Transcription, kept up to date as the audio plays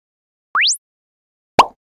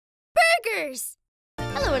Stalkers!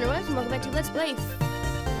 Hello everyone, and welcome back to Let's Play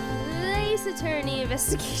Police Attorney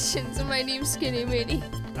Investigations. My name's SkiniMini.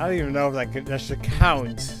 I don't even know if that should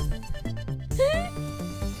count.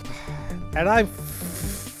 And I'm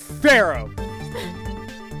Pharaoh.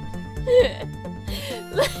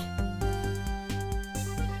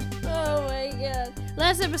 Oh my god.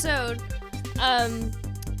 Last episode,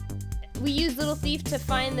 we used Little Thief to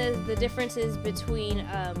find the differences between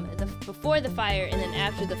before the fire and then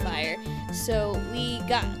after the fire. So we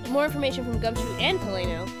got more information from Gumshoe and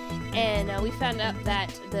Poleno, and we found out that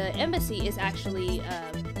the embassy is actually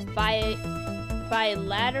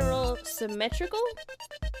bilateral symmetrical?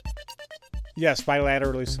 Yes,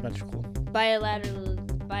 bilaterally symmetrical. Bilaterally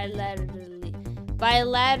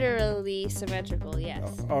symmetrical,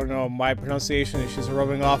 yes. Oh no, my pronunciation issues are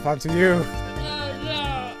rubbing off onto you.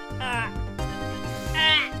 Oh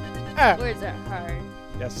no! Words are hard.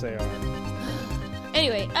 Yes, they are.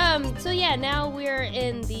 Anyway, so yeah, now we're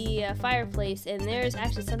in the fireplace, and there's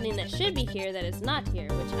actually something that should be here that is not here,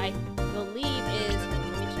 which I believe is.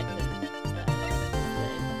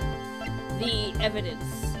 Let me check the evidence.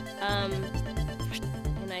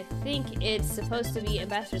 And I think it's supposed to be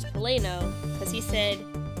Ambassador Poleno, because he said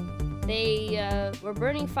they were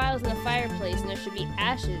burning files in the fireplace, and there should be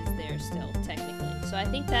ashes there still, technically. So I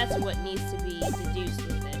think that's what needs to be deduced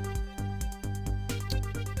with it.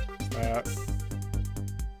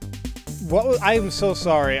 What was, I'm so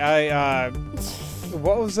sorry.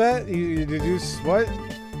 What was that? You deduced what?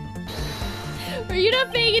 Were you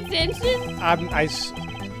not paying attention?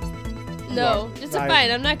 No, it's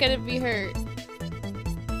fine. I'm not gonna be hurt.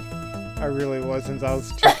 I really wasn't. I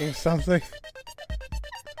was checking something.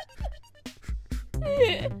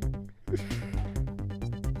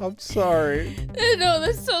 I'm sorry. No,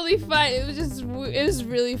 that's totally fine. It was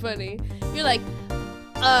really funny. You're like,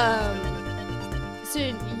 so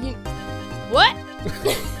you, what?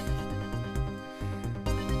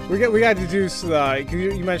 we got to deduce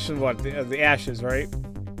you mentioned what the ashes, right?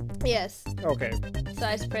 Yes. Okay. So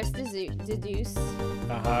I press deduce.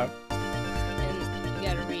 And you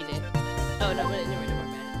gotta read it. Oh no, never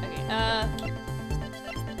mind. Okay.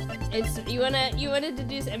 It's you wanna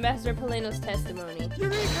deduce Ambassador Poleno's testimony.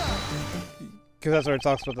 Eureka! Because that's where it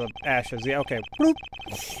talks about the ashes. Yeah. Okay. Bloop.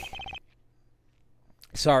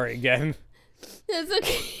 Sorry again. That's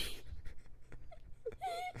okay.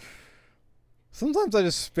 Sometimes I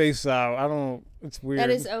just space out. I don't. It's weird. That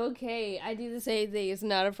is okay. I do the same thing. It's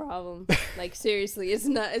not a problem. Like seriously, it's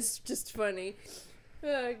not. It's just funny.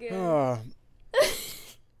 Oh god.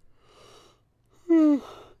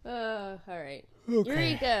 All right. Okay.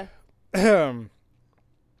 Eureka.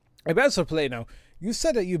 Ambassador Poleno, you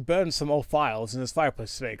said that you burned some old files in this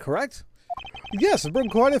fireplace today, correct? Yes, I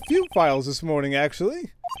burned quite a few files this morning,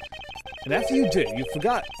 actually. And after you did, you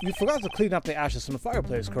forgot to clean up the ashes from the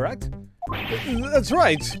fireplace, correct? That's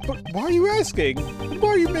right, but why are you asking? Why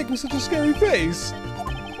are you making such a scary face?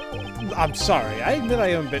 I'm sorry, I admit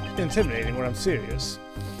I am a bit intimidating when I'm serious.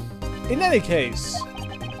 In any case,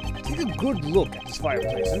 take a good look at this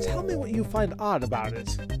fireplace and tell me what you find odd about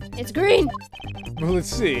it. It's green! Well, let's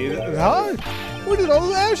see. Huh? Where did all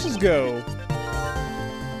the ashes go?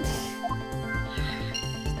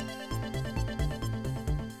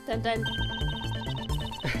 Dun dun.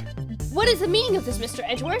 What is the meaning of this, Mr.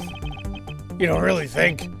 Edgeworth? You don't really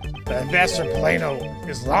think that Ambassador Poleno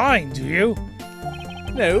is lying, do you?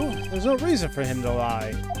 No, there's no reason for him to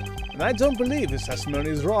lie. And I don't believe his testimony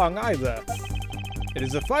is wrong either. It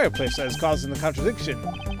is the fireplace that is causing the contradiction.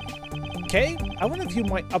 Okay, I wonder if you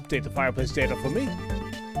might update the fireplace data for me.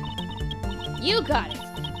 You got it.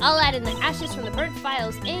 I'll add in the ashes from the burnt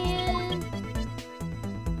files and...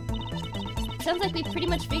 Sounds like we've pretty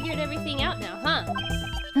much figured everything out now, huh?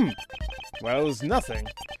 Well, it was nothing.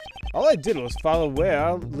 All I did was follow where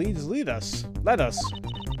our leads led us.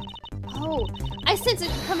 Oh, I sense it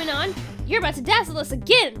coming on. You're about to dazzle us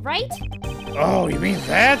again, right? Oh, you mean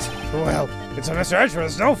that? Well, it's what Mr.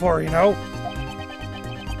 Edgeworth is known for, you know.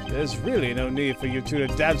 There's really no need for you two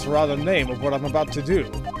to dance around the name of what I'm about to do.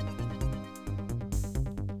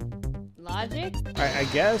 Logic? I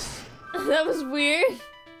guess. That was weird.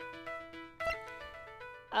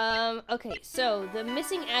 Okay, so the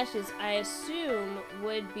missing ashes, I assume,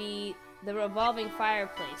 would be the revolving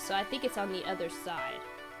fireplace. So I think it's on the other side.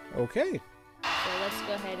 Okay. So let's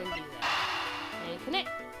go ahead and do that. And connect.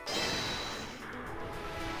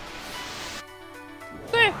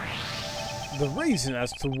 The reason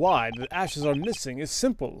as to why the ashes are missing is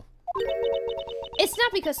simple. It's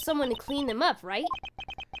not because someone cleaned them up, right?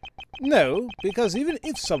 No, because even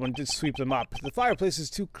if someone did sweep them up, the fireplace is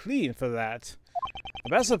too clean for that.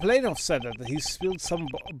 Ambassador Polano said that he spilled some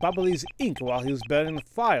bubbly's ink while he was burning the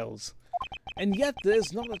files. And yet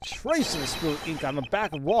there's not a trace of the spilled ink on the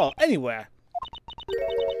back wall anywhere.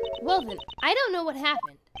 Well then, I don't know what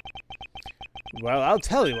happened. Well, I'll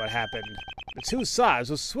tell you what happened. The two sides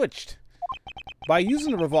were switched. By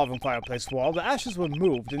using the revolving fireplace wall, the ashes were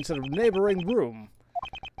moved into the neighboring room.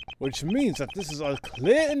 Which means that this is a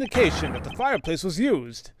clear indication that the fireplace was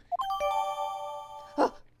used.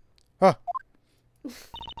 Huh.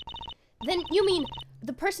 Then you mean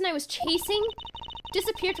the person I was chasing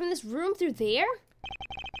disappeared from this room through there?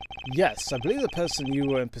 Yes, I believe the person you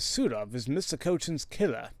were in pursuit of is Mr. Cochin's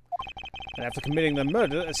killer. And after committing the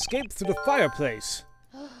murder, escaped through the fireplace.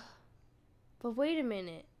 But wait a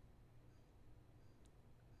minute.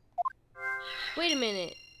 Wait a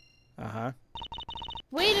minute. Uh-huh.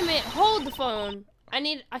 Wait a minute. Hold the phone.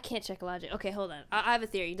 I can't check logic. Okay, hold on. I have a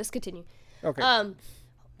theory. Let's continue. Okay.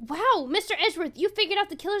 Wow, Mr. Edgeworth, you figured out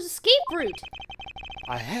the killer's escape route.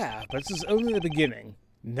 I have, but this is only the beginning.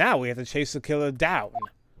 Now we have to chase the killer down.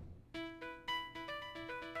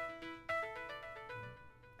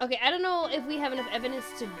 Okay, I don't know if we have enough evidence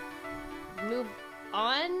to move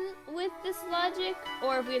on with this logic,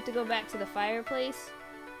 or if we have to go back to the fireplace.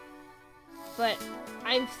 But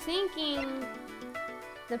I'm thinking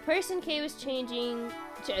the person Kay was chasing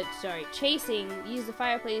used the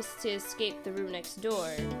fireplace to escape the room next door.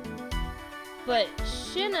 But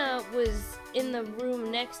Shin-ah was in the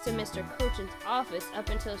room next to Mr. Cochin's office up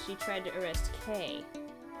until she tried to arrest Kay.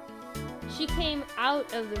 She came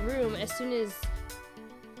out of the room as soon as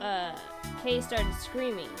Kay started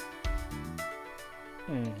screaming.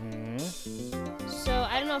 So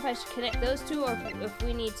I don't know if I should connect those two or if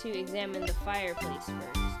we need to examine the fireplace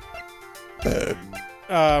first.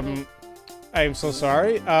 I'm so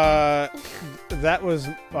sorry. That was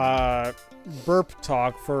burp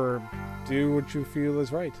talk for do what you feel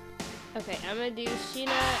is right. Okay, I'm gonna do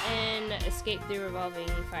Sheena and escape through revolving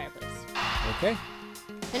fireplace. Okay.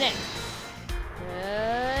 Connect.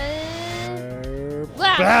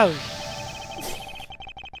 Blah.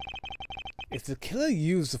 If the killer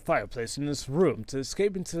used the fireplace in this room to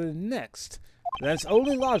escape into the next, then it's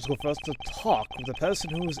only logical for us to talk with the person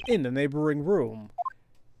who was in the neighboring room.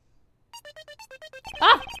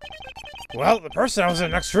 Ah! Well, the person I was in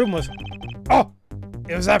the next room was... Oh!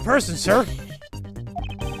 It was that person, sir!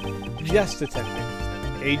 Yes, Detective.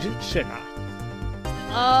 Agent Shin-ah.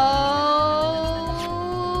 Oh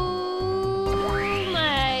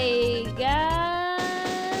my gosh.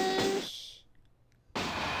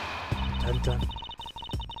 Dun dun.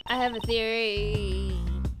 I have a theory.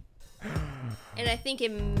 And I think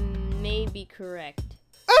it may be correct.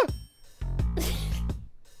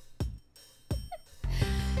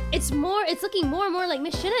 It's looking more and more like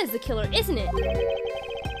Miss Shin-ah is the killer, isn't it?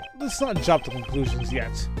 Let's not jump to conclusions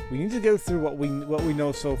yet. We need to go through what we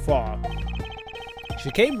know so far.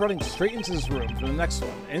 She came running straight into this room from the next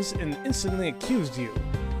one and instantly accused you.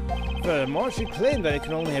 Furthermore, she claimed that it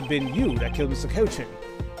could only have been you that killed Mr. Cochin.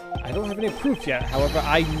 I don't have any proof yet, however,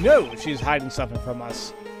 I know she's hiding something from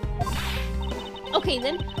us. Okay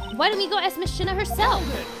then, why don't we go ask Miss Shin-ah herself?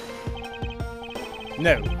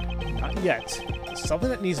 No, not yet. There's something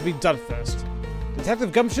that needs to be done first.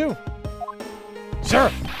 Detective Gumshoe?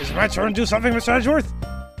 Sir, is it my turn to do something, Mr. Edgeworth?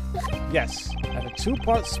 Yes, I have a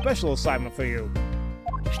two-part special assignment for you.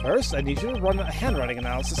 First, I need you to run a handwriting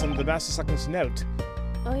analysis on the Master Second's note.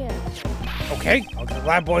 Oh yeah. Okay, I'll get the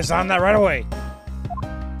lab boys on that right away.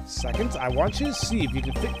 Second, I want you to see if you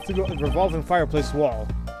can fit through the revolving fireplace wall.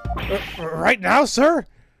 Right now, sir?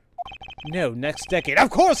 No, next decade. Of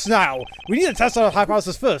course now! We need to test our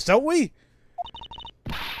hypothesis first, don't we?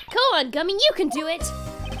 Go on, Gummy, you can do it!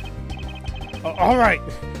 Alright,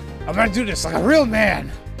 I'm gonna do this like a real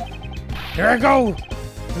man. Here I go!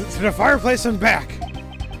 To the fireplace and back.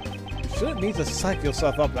 You shouldn't need to psych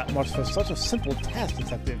yourself up that much for such a simple task,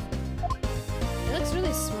 Detective. It looks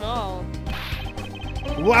really small.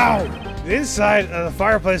 Wow! The inside of the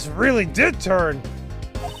fireplace really did turn!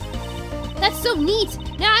 That's so neat!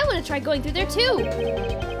 Now I want to try going through there too!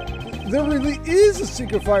 There really is a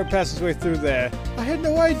secret fire passageway through there! I had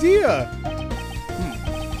no idea!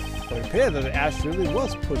 It would appear that the ash really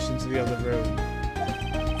was pushed into the other room.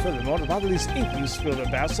 Furthermore, the bubbly's ink you spilled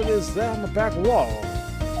at Bastard is there on the back wall.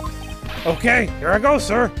 Okay, here I go,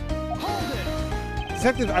 sir! Hold it!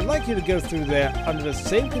 Detective, I'd like you to go through there under the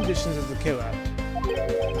same conditions as the killer.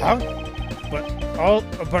 Huh?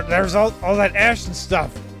 But there's all that ash and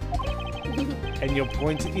stuff. And your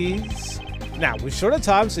point is? Now, we're short of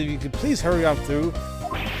time, so if you could please hurry on through.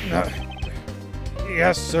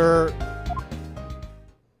 Yes, sir.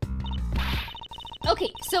 Okay,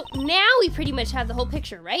 So now we pretty much have the whole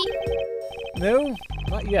picture, right? No,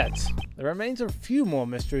 not yet. There remains a few more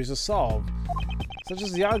mysteries to solve, such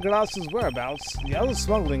as the eyeglass's whereabouts, the other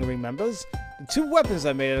smuggling ring members, the 2 weapons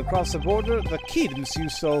I made across the border, the key to Miss Yu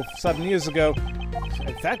stole 7 years ago.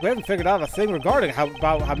 In fact, we haven't figured out a thing regarding how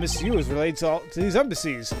Miss Yu is related to these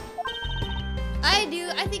embassies. I do.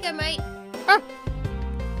 I think I might.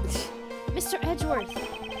 Mr. Edgeworth.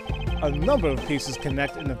 A number of pieces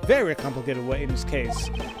connect in a very complicated way in this case.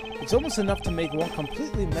 It's almost enough to make one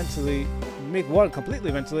completely mentally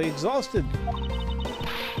exhausted.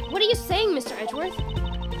 What are you saying, Mr. Edgeworth?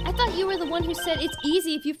 I thought you were the one who said it's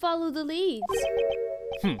easy if you follow the leads.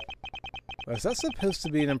 Was that supposed to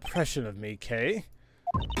be an impression of me, Kay?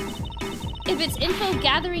 If it's info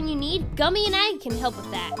gathering you need, Gummy and I can help with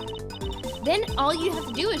that. Then all you have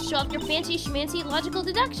to do is show off your fancy schmancy logical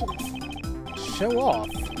deductions. Show off?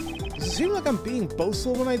 Does it seem like I'm being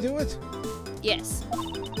boastful when I do it? Yes.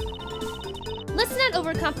 Let's not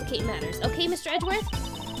overcomplicate matters, okay, Mr. Edgeworth?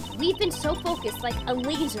 We've been so focused like a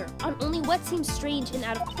laser on only what seems strange and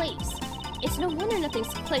out of place. It's no wonder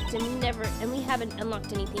nothing's clicked and we haven't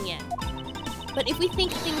unlocked anything yet. But if we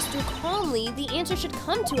think things through calmly, the answer should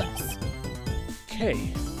come to us.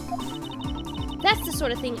 Kay. That's the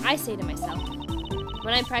sort of thing I say to myself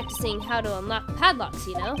when I'm practicing how to unlock padlocks,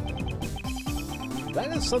 you know?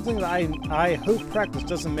 That is something that I hope practice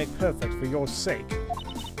doesn't make perfect for your sake.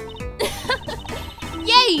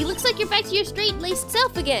 Yay! Looks like you're back to your straight-laced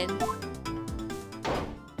self again.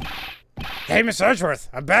 Hey, Miss Edgeworth,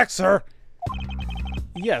 I'm back, sir.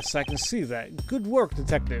 Yes, I can see that. Good work,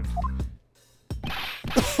 detective.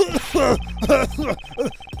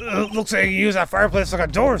 Looks like you use that fireplace like a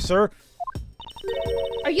door, sir.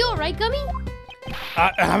 Are you alright, Gummy?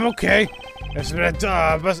 I'm okay. There's been a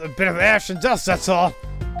bit of ash and dust, that's all.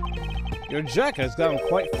 Your jacket has gotten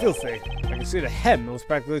quite filthy. I can see the hem was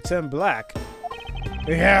practically turned black.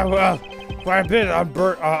 Yeah, well, quite a bit of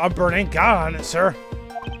unburnt ink got on it, sir.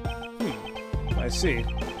 I see.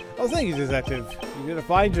 Oh, thank you, detective. You did a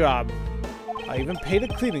fine job. I even paid a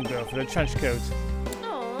cleaning bill for the trench coat.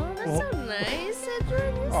 Oh, that's so nice,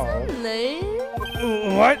 Edward. That's so nice.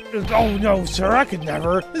 What? Oh, no, sir, I could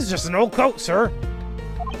never. This is just an old coat, sir.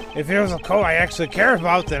 If it was a coat I actually cared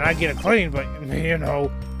about, then I'd get it clean, but, you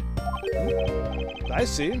know. I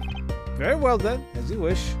see. Very well, then, as you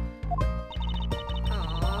wish.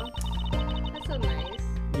 Aw, that's so nice.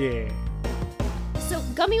 Yeah. So,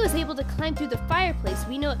 Gummy was able to climb through the fireplace.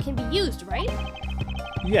 We know it can be used, right?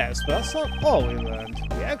 Yes, but that's not all we learned.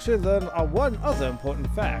 We actually learned one other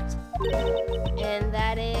important fact. And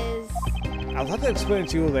that is... I'll have to explain it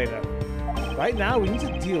to you later. Right now, we need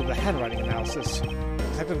to deal with the handwriting analysis.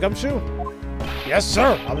 Detective Gumshoe? Yes,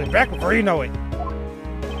 sir. I'll be back before you know it.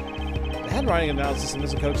 The handwriting analysis of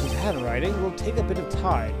Mr. Coach's handwriting will take a bit of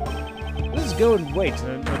time. Let's go and wait in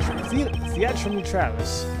a Theatrum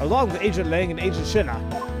Neutralis, along with Agent Lang and Agent Shin-ah.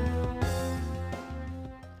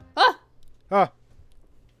 Ah!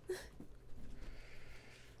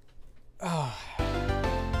 Ah.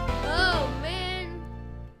 Oh, man.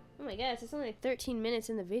 Oh my gosh, it's only like 13 minutes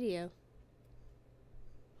in the video.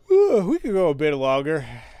 We could go a bit longer,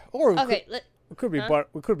 or Okay,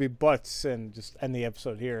 we could be butts and just end the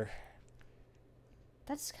episode here.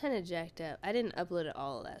 That's kind of jacked up. I didn't upload it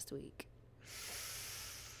all last week.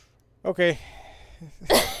 Okay.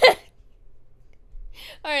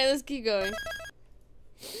 Alright, let's keep going.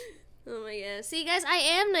 Oh my god. See, guys, I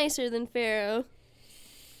am nicer than Pharaoh.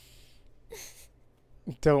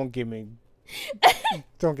 Don't get me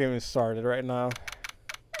started right now.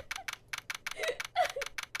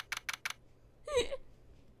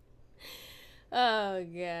 Oh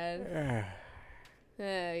god.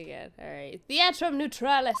 Oh god. Alright. Theatrum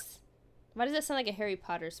Neutralis. Why does that sound like a Harry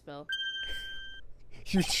Potter spell?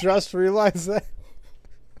 You just realized that?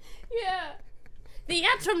 Yeah.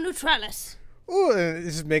 Theatrum Neutralis. Ooh, it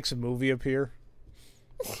just makes a movie appear.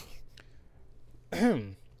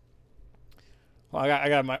 Well, I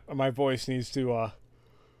got my voice needs to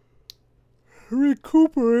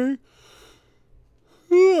recuperate.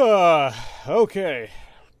 Okay.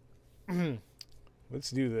 Let's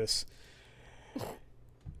do this.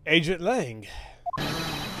 Agent Lang.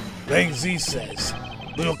 Lang Z says,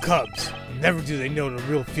 little cubs, never do they know the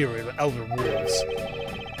real fury of the elder wolves.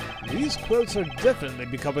 These quotes are definitely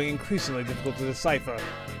becoming increasingly difficult to decipher.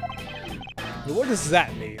 But what does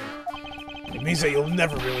that mean? It means that you'll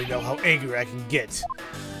never really know how angry I can get.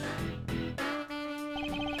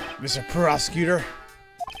 Mr. Prosecutor,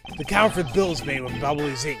 the counterfeit bills made with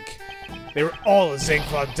Bubbly's ink. They were all in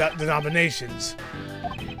Zangclaw denominations.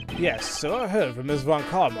 Yes, so I heard from Ms. Von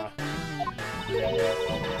Karma.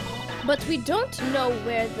 But we don't know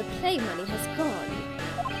where the play money has gone.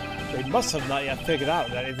 They must have not yet figured out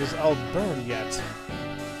that it was all burned yet.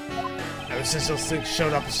 Ever since those things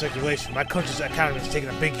showed up in circulation, my country's economy has taken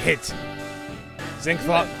a big hit.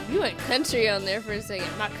 Zinkfa... You went country on there for a second.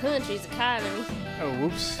 My country's economy. Oh,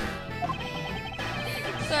 whoops.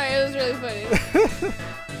 Sorry, it was really funny.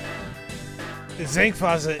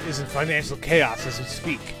 Zinkfa is in financial chaos as we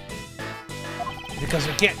speak. Because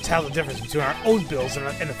we can't tell the difference between our own bills and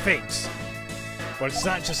the fakes. But it's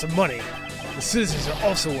not just the money. The citizens are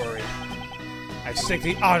also worried. I stake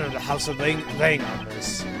the honor of the House of Lang on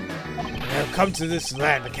this. And I have come to this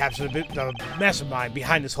land to capture the mastermind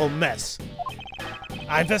behind this whole mess.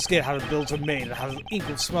 I investigated how the bills were made and how the ink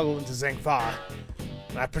was smuggled into Zangfa.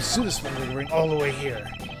 And I pursued the smuggling ring all the way here.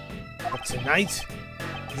 But tonight,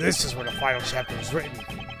 this is where the final chapter is written.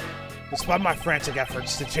 Despite my frantic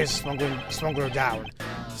efforts to chase the smuggler down,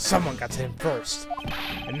 someone got to him first.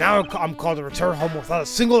 And now I'm called to return home without a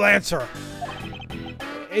single answer.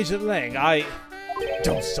 Agent Lang,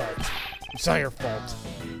 Don't start. It's not your fault.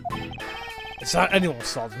 It's not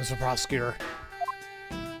anyone's fault, Mr. Prosecutor.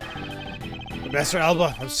 But Master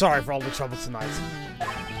Alba, I'm sorry for all the trouble tonight.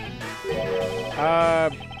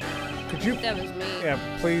 Could you... That was me. Yeah,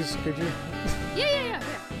 please, could you... Yeah.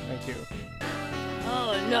 Thank you.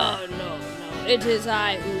 Oh, no. It is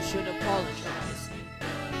I who should apologize.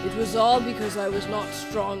 It was all because I was not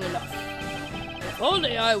strong enough. If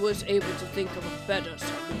only I was able to think of a better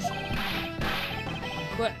solution.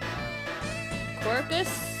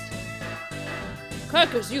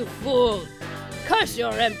 Quirkus, you fool! Curse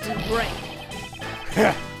your empty brain!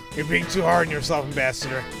 You're being too hard on yourself,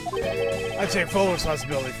 Ambassador. I take full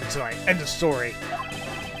responsibility for tonight. End of story.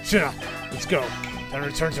 Shin-ah, let's go. Time to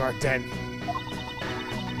return to our den.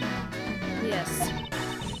 Yes.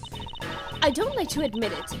 I don't like to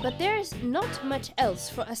admit it, but there's not much else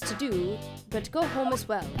for us to do but go home as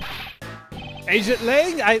well. Agent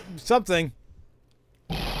Lang, something.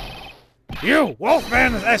 You,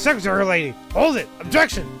 Wolfman, secretary lady, hold it!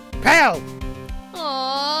 Objection! Pal!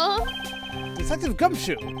 Aww. Detective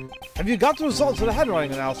Gumshoe, have you got the results of the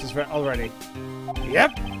handwriting analysis already?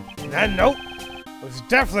 Yep. And note, it was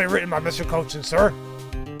definitely written by Mr. Cochin, sir.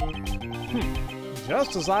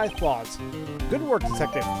 Just as I thought. Good work,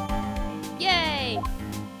 Detective. Yay!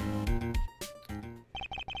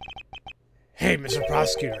 Hey, Mr.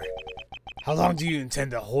 Prosecutor. How long do you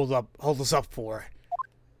intend to hold us up for?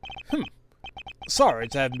 Sorry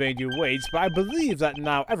to have made you wait, but I believe that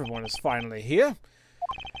now everyone is finally here.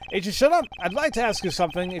 Agent Shin-ah, I'd like to ask you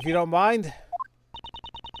something, if you don't mind.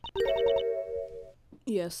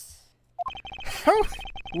 Yes.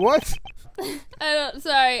 What?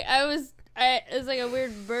 Sorry, it was like a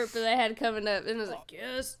weird burp that I had coming up, and I was like,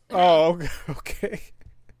 yes. Oh, okay.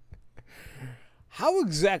 How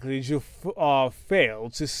exactly did you fail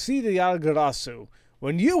to see the Yagarasu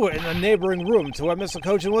when you were in the neighboring room to where Mr.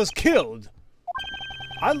 Cochin was killed?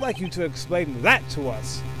 I'd like you to explain that to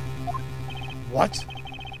us. What?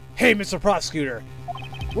 Hey, Mr. Prosecutor,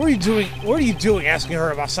 what are you doing asking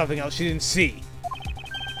her about something else she didn't see?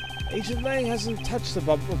 Agent Lang hasn't touched the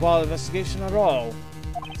ball investigation at all,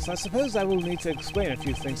 so I suppose I will need to explain a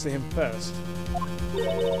few things to him first.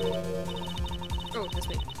 Oh, that's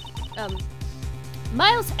me.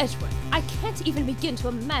 Miles Edgeworth, I can't even begin to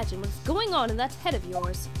imagine what's going on in that head of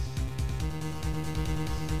yours.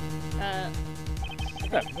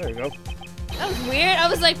 Yeah, there you go. That was weird. I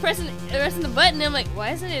was like pressing the button and I'm like, why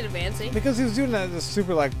isn't it advancing? Because he was doing that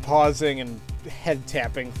super like pausing and head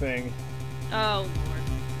tapping thing. Oh, Lord.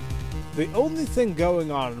 The only thing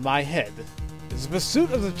going on in my head is the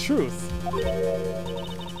pursuit of the truth.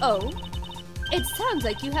 Oh? It sounds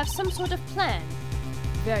like you have some sort of plan.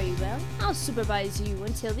 Very well. I'll supervise you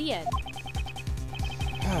until the end.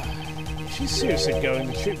 She's seriously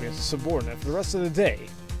going to treat me as a subordinate for the rest of the day.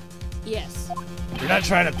 Yes. You're not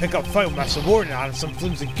trying to pick up a fight with my subordinate on some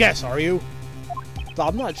flimsy guess, are you?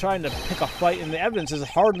 I'm not trying to pick a fight, and the evidence is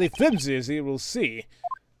hardly flimsy, as you will see.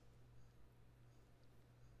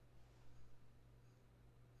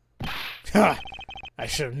 Ha! I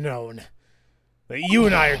should have known that you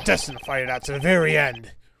and I are destined to fight it out to the very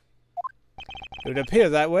end. It would appear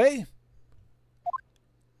that way.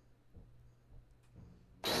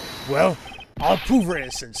 Well, I'll prove her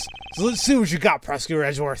innocence. So let's see what you got, Prosecutor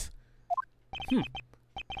Edgeworth.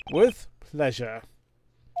 With pleasure.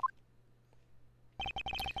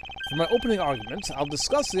 For my opening argument, I'll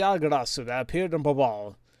discuss the Agarasu that appeared in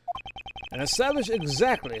Babal, and establish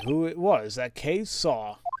exactly who it was that Kay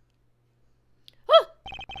saw. Huh.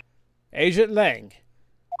 Agent Lang,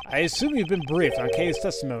 I assume you've been briefed on Kay's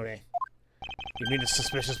testimony. You mean the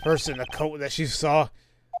suspicious person in the coat that she saw?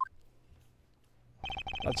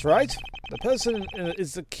 That's right. The person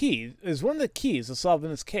is one of the keys to solving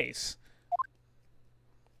this case.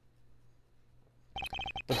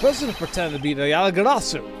 The person pretended to be the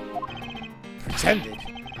Yalagarasu. Pretended?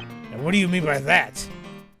 And what do you mean by that?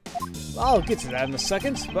 I'll get to that in a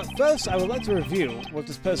second, but first I would like to review what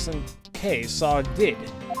this person K saw and did.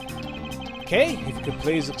 K, if you could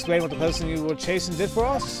please explain what the person you were chasing did for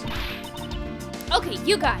us? Okay,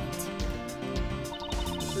 you got it.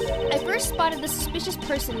 I first spotted the suspicious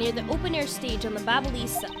person near the open-air stage on the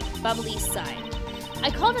Babalese side. I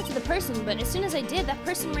called out to the person, but as soon as I did, that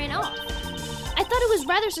person ran off. I thought it was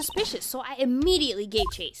rather suspicious, so I immediately gave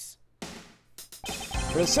chase.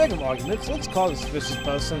 For the sake of argument, let's call the suspicious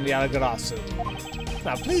person the Yalagarasu.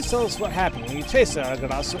 Now, please tell us what happened when you chased the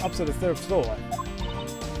Yalagarasu up to the 3rd floor.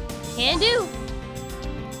 Can do.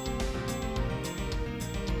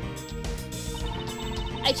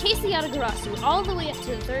 I chased the Yatagarasu all the way up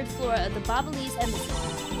to the 3rd floor of the Babalese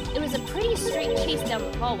embassy. It was a pretty straight chase down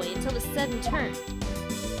the hallway until the sudden turn.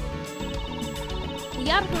 The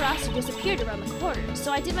Yatagarasu disappeared around the corner,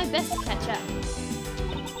 so I did my best to catch up.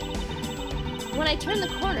 When I turned the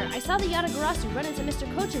corner, I saw the Yatagarasu run into Mr.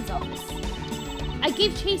 Kochin's office. I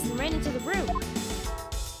gave chase and ran into the room.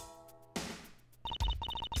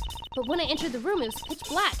 But when I entered the room, it was pitch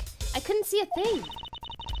black. I couldn't see a thing.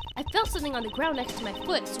 I felt something on the ground next to my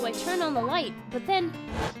foot, so I turned on the light, but then...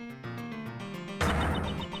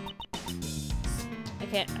 I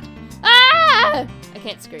can't... Ah! I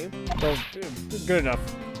can't scream. Well, good enough.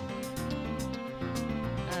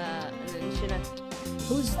 And then Shin-ah,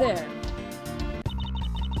 who's there?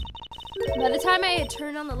 By the time I had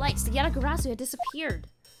turned on the lights, the Yatagarasu had disappeared.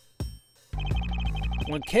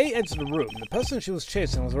 When Kay entered the room, the person she was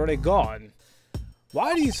chasing was already gone.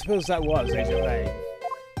 Why do you suppose that was, Agent Lang?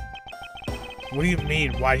 What do you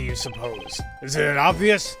mean, why do you suppose? Isn't it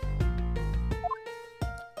obvious?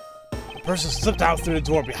 The person slipped out through the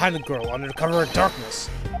door behind the girl under cover of darkness.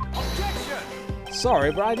 Objection!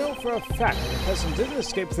 Sorry, but I know for a fact that the person didn't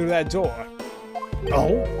escape through that door.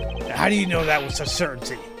 Oh? How do you know that with such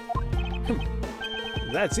certainty?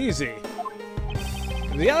 That's easy.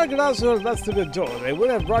 If the Yalagarasu had left through the door, they would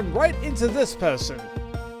have run right into this person.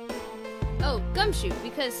 Oh, Gumshoe,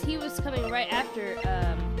 because he was coming right after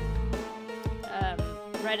her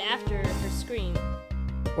scream.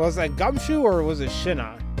 Was that Gumshoe or was it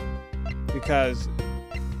Shin-ah? Because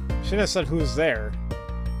Shin-ah said who's there.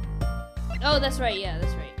 Oh, that's right. Yeah,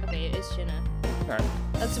 that's right. Okay, it is Shin-ah. Alright.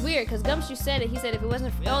 That's weird, because Gumshoe said it. He said if it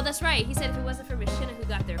wasn't for... Oh, that's right. He said if it wasn't for Miss Shin-ah who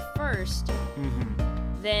got there first,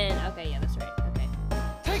 then... Okay, yeah, that's right. Okay.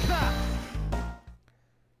 Take that!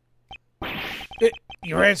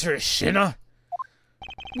 Your answer is Shin-ah?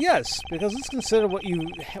 Yes, because let's consider what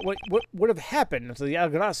would have happened if the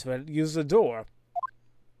Yalagarasu had used the door.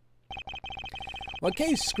 When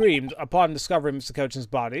Kay screamed upon discovering Mr. Kochin's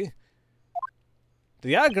body,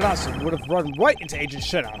 the Yalagarasu would have run right into Agent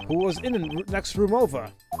Shin-ah, who was in the next room over.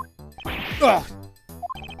 Ugh!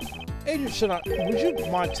 Agent Shin-ah, would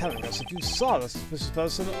you mind telling us if you saw the suspicious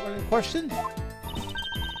person in question?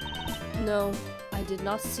 No, I did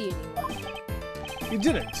not see anyone. You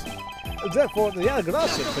didn't. Therefore, the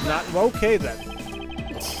Yalagarasu could not... Okay, then.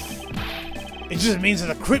 It just means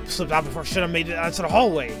that the creep slipped out before Shin-ah made it out to the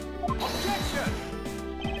hallway.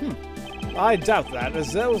 I doubt that,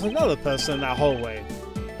 as there was another person in that hallway.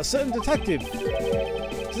 A certain detective.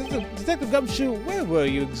 Detective Gumshoe, where were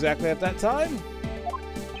you exactly at that time?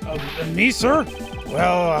 Me, sir?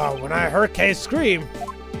 Well, when I heard Kay scream,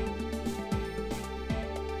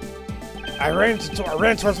 I ran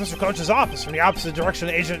towards Mr. Kochin's office from the opposite direction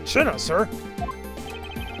of Agent Shin-ah, sir.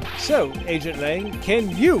 So, Agent Lang, can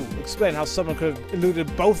you explain how someone could have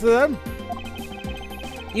eluded both of them?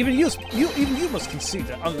 Even you must concede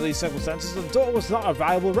that under these circumstances, the door was not a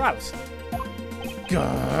viable route.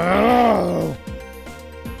 Go!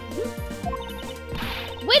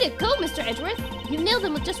 Way to go, Mr. Edgeworth! You nailed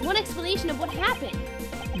them with just one explanation of what happened.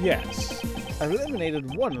 Yes. I've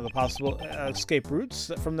eliminated one of the possible escape routes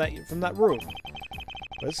from that room.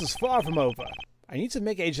 But this is far from over. I need to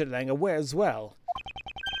make Agent Lang aware as well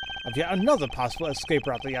of yet another possible escape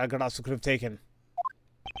route that Yalagarasu could have taken.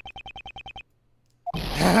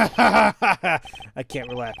 I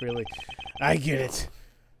can't laugh, really. I get it.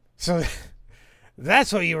 So,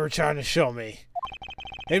 that's what you were trying to show me.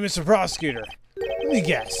 Hey, Mr. Prosecutor, let me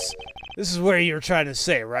guess. This is what you were trying to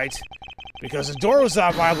say, right? Because the door was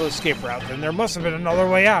not a viable escape route, then there must have been another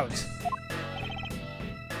way out.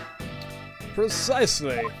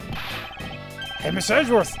 Precisely. Hey, Mr.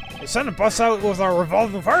 Edgeworth, you sent a bus out with our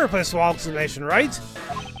revolving fireplace wall explanation, right?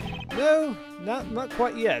 No, not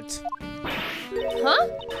quite yet. Huh?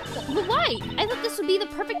 But why? I thought this would be the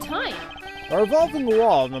perfect time. A revolving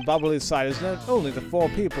wall on the bubbly side is known only to 4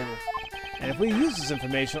 people. And if we use this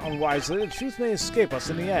information unwisely, the truth may escape us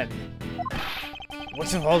in the end.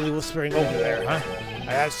 What's with all the whispering over there, huh? I'm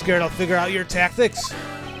that scared I'll figure out your tactics?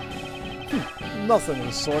 Nothing of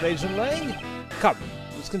the sort, Agent Lang. Come,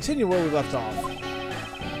 let's continue where we left off.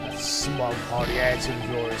 That smug, haughty attitude of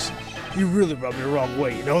yours. You really rubbed me the wrong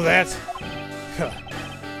way, you know that? Huh.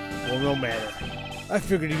 Well, no matter. I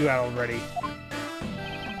figured you out already.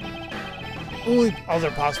 Only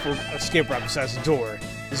other possible escape route besides the door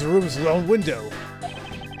is the room's lone window.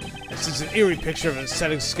 And since an eerie picture of an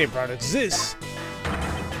aesthetic escape route exists,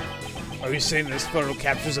 are you saying this photo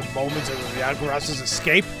captures a moment of the Yagaras's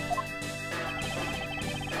escape?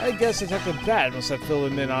 I guess Detective Bad must have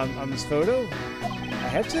filled him in on this photo.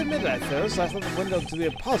 I have to admit at first, I thought the window to be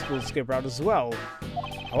a possible escape route as well.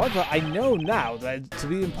 However, I know now that to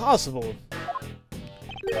be impossible.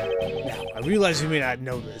 Now, I realize you may not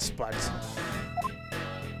know this, but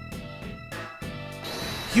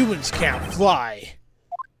humans can't fly.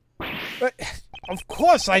 But, of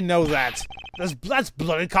course I know that. That's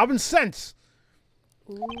bloody common sense.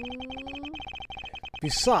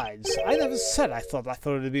 Besides, I never said I thought that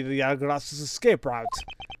photo to be the Yagaras's escape route.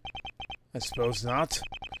 I suppose not.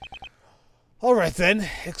 Alright then,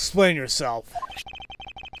 explain yourself.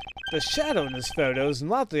 The shadow in this photo is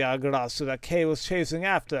not the Yagarasu that Kay was chasing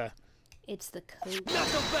after. It's the code. Not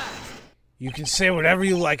so fast! You can say whatever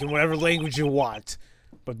you like in whatever language you want,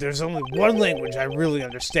 but there's only one language I really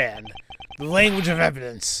understand. The language of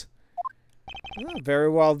evidence. Very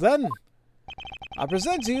well then. I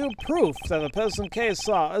present to you proof that the person Kay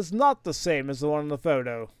saw is not the same as the one in the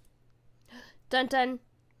photo. Dun dun.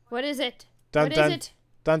 What is it? Dun What dun. is it?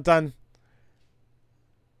 Dun dun.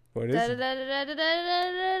 What is Da, it? da, da, da, da,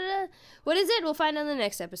 da, da, da. What is it? We'll find on the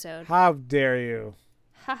next episode. How dare you?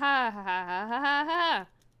 Ha ha ha ha ha ha ha.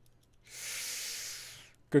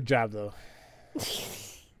 Good job though.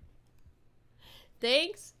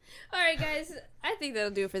 Thanks. Alright guys, I think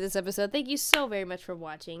that'll do it for this episode. Thank you so very much for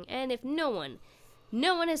watching. And if no one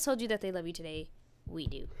has told you that they love you today, we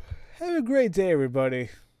do. Have a great day, everybody.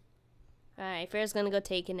 Alright, Pharaoh's gonna go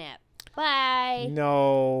take a nap. Bye.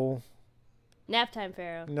 No. Nap time,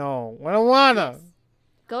 Pharaoh. No. I don't wanna. Yes.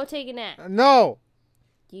 Go take a nap. No.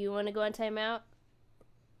 Do you want to go on timeout?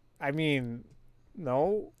 I mean,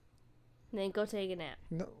 no. Then go take a nap.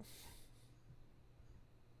 No.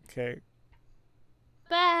 Okay.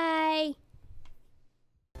 Bye.